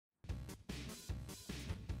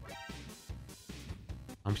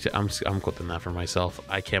I'm clipping that for myself.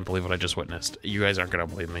 I can't believe what I just witnessed. You guys aren't gonna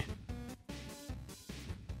believe me.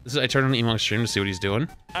 This is, I turned on Emo stream to see what he's doing.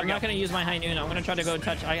 I'm not gonna use my high noon. I'm gonna try to go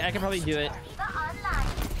touch. I can probably do it.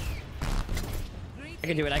 I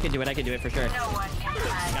can do it. I can do it. I can do it for sure.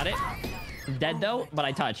 Got it. I'm dead though, but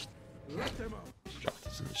I touched. Drop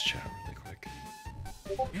this in this chat really quick.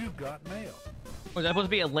 You've got mail. Was that supposed to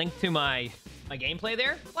be a link to my gameplay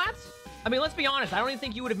there, Flats? I mean, let's be honest. I don't even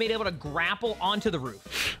think you would have been able to grapple onto the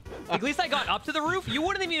roof. At least I got up to the roof. You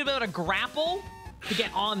wouldn't even be able to grapple to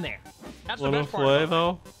get on there. That's the best part. Play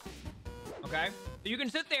though. Okay, so you can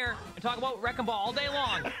sit there and talk about Wrecking Ball all day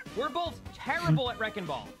long. We're both terrible at Wrecking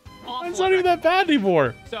Ball. It's not even that bad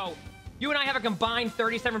anymore. So you and I have a combined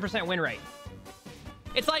 37% win rate.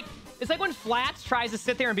 It's like when Flats tries to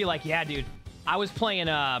sit there and be like, "Yeah, dude, I was playing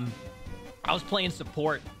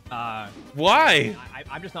support. Why?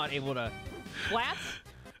 I'm just not able to." Flats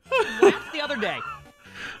the other day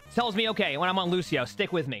tells me, "Okay, when I'm on Lucio,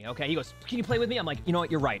 stick with me." Okay, he goes, "Can you play with me?" I'm like, "You know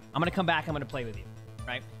what? You're right. I'm gonna come back. I'm gonna play with you."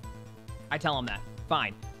 Right? I tell him that.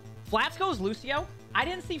 Fine. Flats goes Lucio. I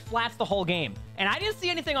didn't see Flats the whole game, and I didn't see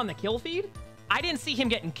anything on the kill feed. I didn't see him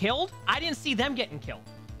getting killed. I didn't see them getting killed.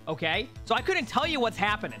 Okay, so I couldn't tell you what's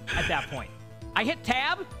happening at that point. I hit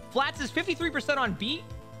tab. Flats is 53% on beat,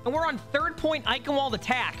 and we're on 3rd point Eichenwald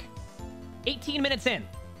attack. 18 minutes in.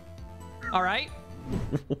 All right.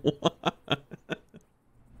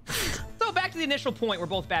 So back to the initial point. We're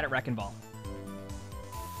both bad at Wrecking Ball.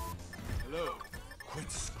 Hello. Quit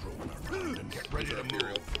scrolling around and get ready to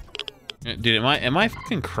move. Dude, am I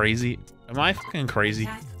fucking crazy? Am I fucking crazy?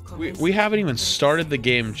 We haven't even started the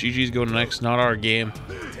game. GG's going next, not our game.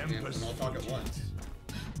 I'll talk at once.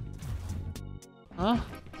 Huh?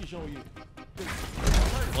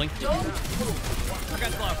 Blink.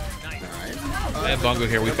 I have Bongo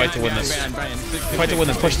here. We fight to win this. We fight to win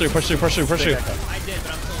this. Push through, push through, push through, push through. I did,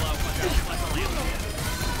 but I'm so low.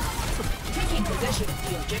 Taking possession of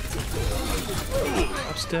the objective.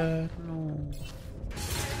 Upstairs. No.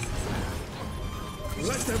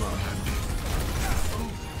 Let them up.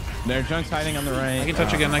 Their junk's hiding on the right. I can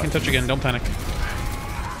touch again. I can touch again. Don't panic.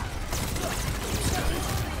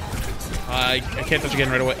 I can't touch again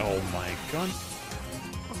right away. Oh my god.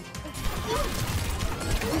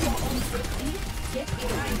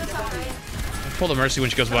 I pull the Mercy when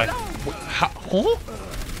she goes by. How? Huh?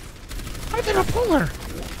 How did I pull her?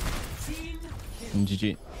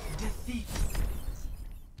 GG.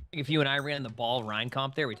 If you and I ran the ball Rhine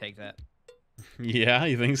comp there, we take that. Yeah,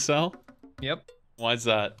 you think so? Yep. Why's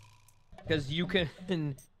that? Because you can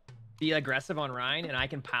be aggressive on Rhine and I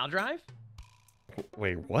can pile drive.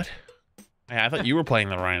 Wait, what? I thought you were playing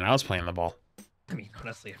the Ryan. I was playing the ball. I mean,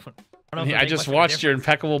 honestly, I don't know if I just watched your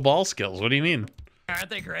impeccable ball skills. What do you mean? Aren't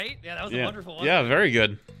they great? Yeah, that was a wonderful one. Yeah, very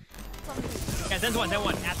good. Yeah, then one.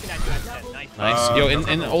 Ask me that. Nice. Nice. Yo,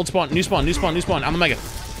 in old spawn, new spawn. I'm the mega.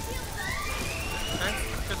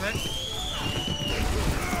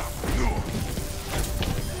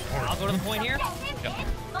 I'll go to the point here. Yep.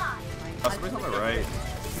 Somebody's on the right.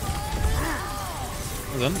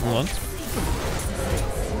 Hold on.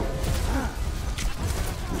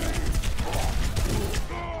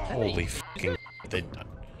 Holy fucking...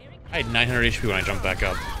 I had 900 HP when I jumped back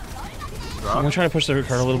up. I'm gonna try to push the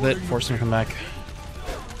card a little bit, force him to come back.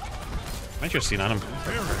 Might just seen on him.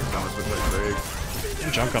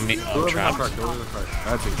 Junk on me. Oh, trapped.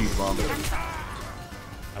 That's a huge bomb.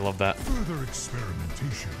 I love that. Further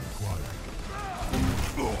experimentation required.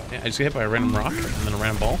 Yeah, I just get hit by a random rock and then a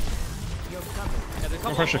random ball.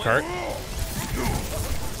 Don't push the cart.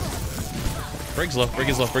 Briggs low.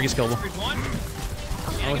 Briggs killable.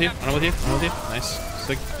 I'm with you. Nice.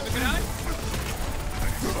 Sick.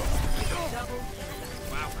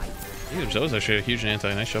 Huge. That was actually a huge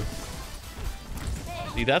anti. Nice job.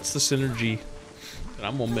 See, that's the synergy that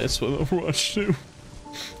I'm gonna miss with Overwatch 2.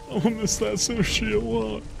 I'm gonna miss that synergy a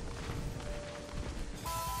lot.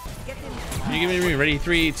 Can you give me ready?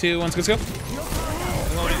 3, 2, 1, let's go.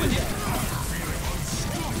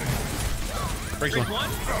 Briggs one.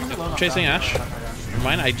 I'm chasing Ash. Never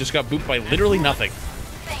mind, I just got booped by literally nothing.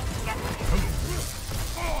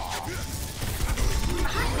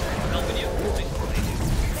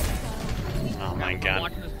 Oh my god.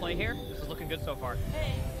 Watching this play here. This is looking good so far.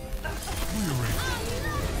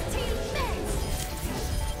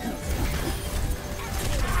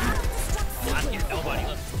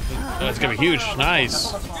 Oh, that's gonna be huge.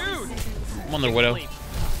 Nice. I'm on the Widow.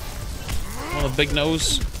 I'm on the big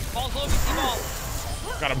nose.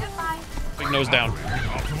 Got him. Big nose down.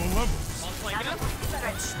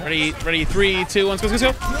 Ready, 3, 2, 1, let's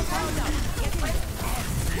go.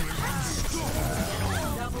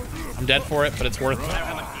 I'm dead for it, but it's worth it. I don't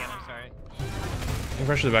have much DM, I'm sorry. Can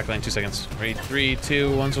pressure the back lane, 2 seconds. Ready, 3,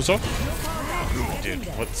 2, 1, so. Dude,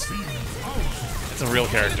 what's... That's a real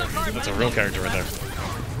character. That's a real character right there.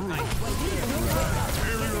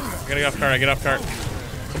 I gotta get off cart, I get off cart.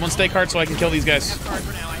 Someone stay cart so I can kill these guys. I have card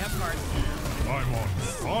for now, I have card. I'm on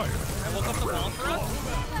fire. I woke up the wall for us.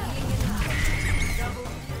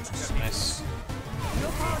 Nice.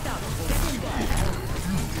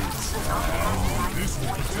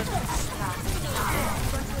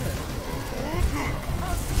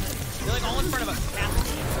 They're like all in front of us.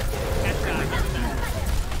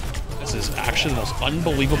 This is actually the most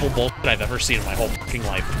unbelievable bullshit I've ever seen in my whole fucking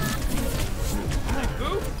life.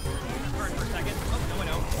 Who? Card for a second. Oh, no, I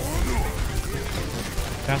don't.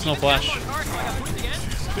 Pass no flash. Card, so I got pushed again.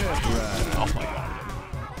 Oh my god.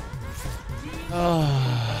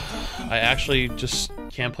 I actually just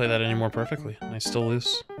can't play that anymore perfectly. I still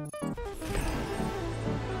lose.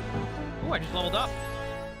 Ooh, I just leveled up.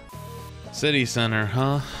 City Center,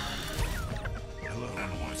 huh?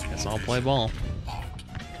 Guess I'll play ball.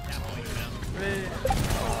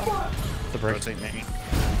 The break.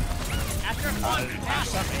 After one,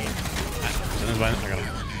 pass. I got him.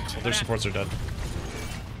 Well, their supports are dead.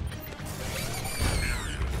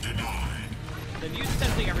 The view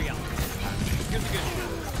sensing every yell. Here's the good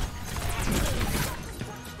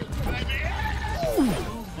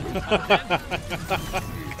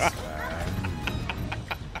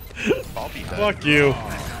I'll be dead. Fuck you.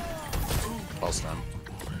 Well done.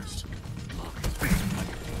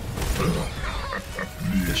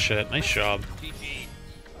 Good shit. Nice job.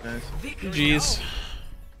 GG's.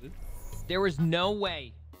 There was no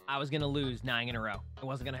way I was gonna lose 9 in a row. It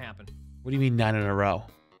wasn't gonna happen. What do you mean 9 in a row?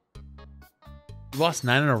 You lost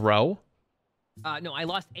 9 in a row? No, I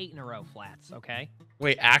lost 8 in a row flats. Okay.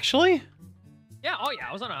 Wait, actually? Yeah. Oh yeah.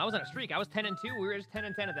 I was on a streak. I was 10-2. We were just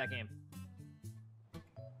 10-10 at that game.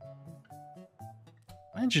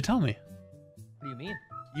 Why didn't you tell me? What do you mean?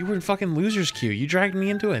 You were in fucking loser's queue. You dragged me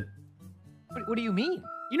into it. What do you mean?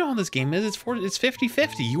 You know how this game is. It's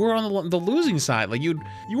 50-50. You were on the losing side. Like you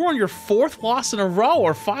were on your 4th loss in a row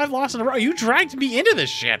or 5 losses in a row. You dragged me into this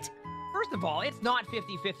shit. First of all, it's not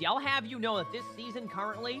 50-50. I'll have you know that this season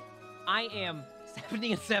currently, I am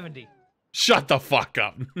 70-70. Shut the fuck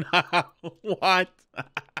up. What?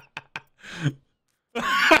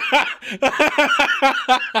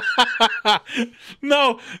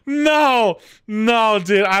 No,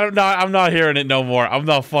 dude. I'm not hearing it no more. I'm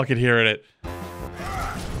not fucking hearing it.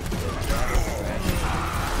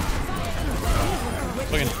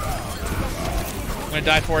 I'm gonna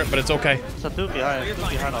die for it, but it's okay. You're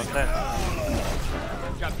fine.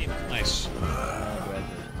 Drop team. Nice.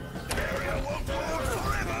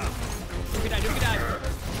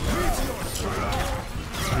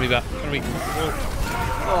 Do we die? Gonna be back.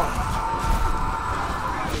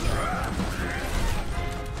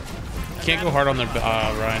 Can't go hard on the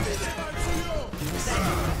Ryan.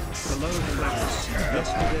 Hello, friends.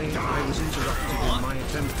 Yesterday I was interrupted in my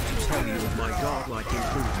attempt to tell you of my godlike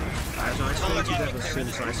improvement. As I stated ever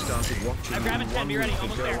since I started watching I'm grabbing you 10, 1 be ready, week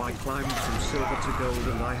almost ago, there. I climbed from silver to gold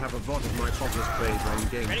and I have a VOD of my progress page on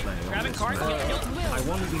gameplay on Grabbing this card. map. Kill. I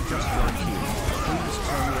want to be just like you. Please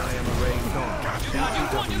tell me I am a rain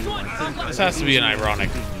god. Use one. This has to be an ironic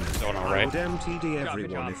going on, I right? would MTD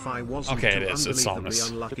everyone if I wasn't Okay, too it is. It's unbelievably Somnus.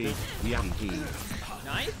 unlucky. Yankee.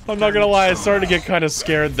 Nice. I'm not gonna lie, I started to get kind of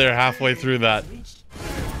scared there halfway through that. Quick,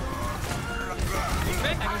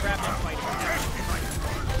 I can grab that fight.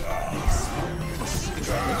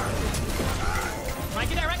 Right,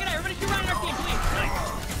 get out. Everybody shoot right in our team, please. Nice.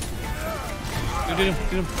 Get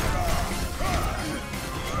him.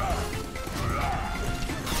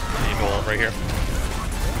 I need to go over here.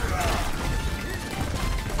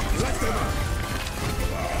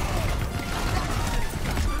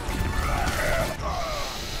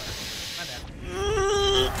 My bad.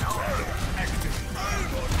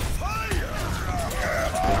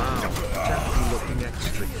 Wow, looking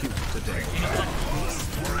extra cute today.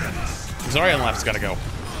 Zarya on left's gotta go.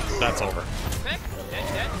 That's over. Quick.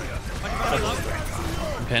 Dead.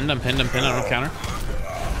 I'm pinned. I don't counter.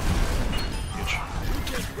 Huge.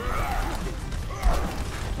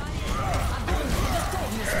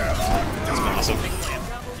 That's been awesome.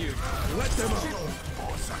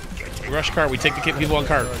 We rush cart. We take the people on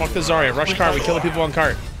cart. Fuck the Zarya. Rush cart. We kill the people on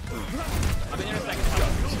cart. I'll be there in a second.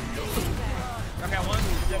 Okay, one.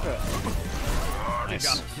 Nice.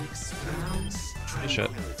 Good shit.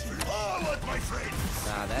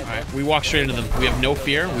 Alright, we walk straight into them. We have no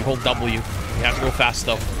fear. We hold W. We have to go fast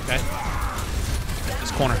though, okay?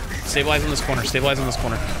 This corner. Stabilize in this corner.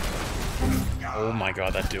 Oh my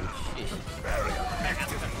god, that Doom.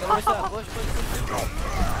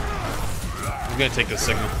 I'm gonna take this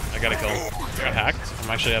Sigma. I gotta kill him. I got hacked. I'm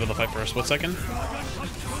actually out of the fight for a split second.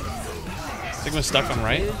 Sigma's stuck on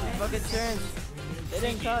right. Fucking turns. They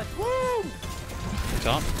didn't cut. Woo!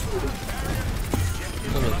 Top.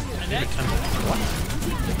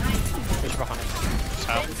 There's behind.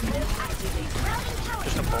 Out.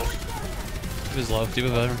 Just a pulse. Diva's low. Diva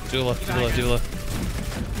left. Diva left. Diva left. Diva left.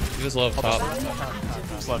 Diva's low up top.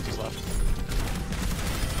 He's left. He's left.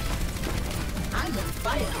 I'm on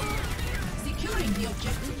fire. Securing the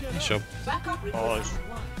objective. Nice job. Backup Oh, required.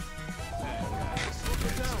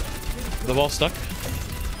 The ball stuck.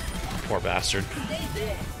 Poor bastard. Stay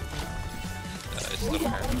there. it's We still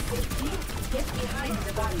are on 15. Get behind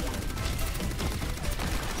the barrier.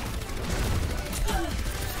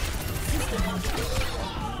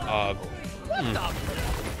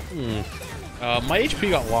 My HP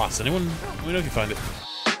got lost. Anyone? Let me know if you find it.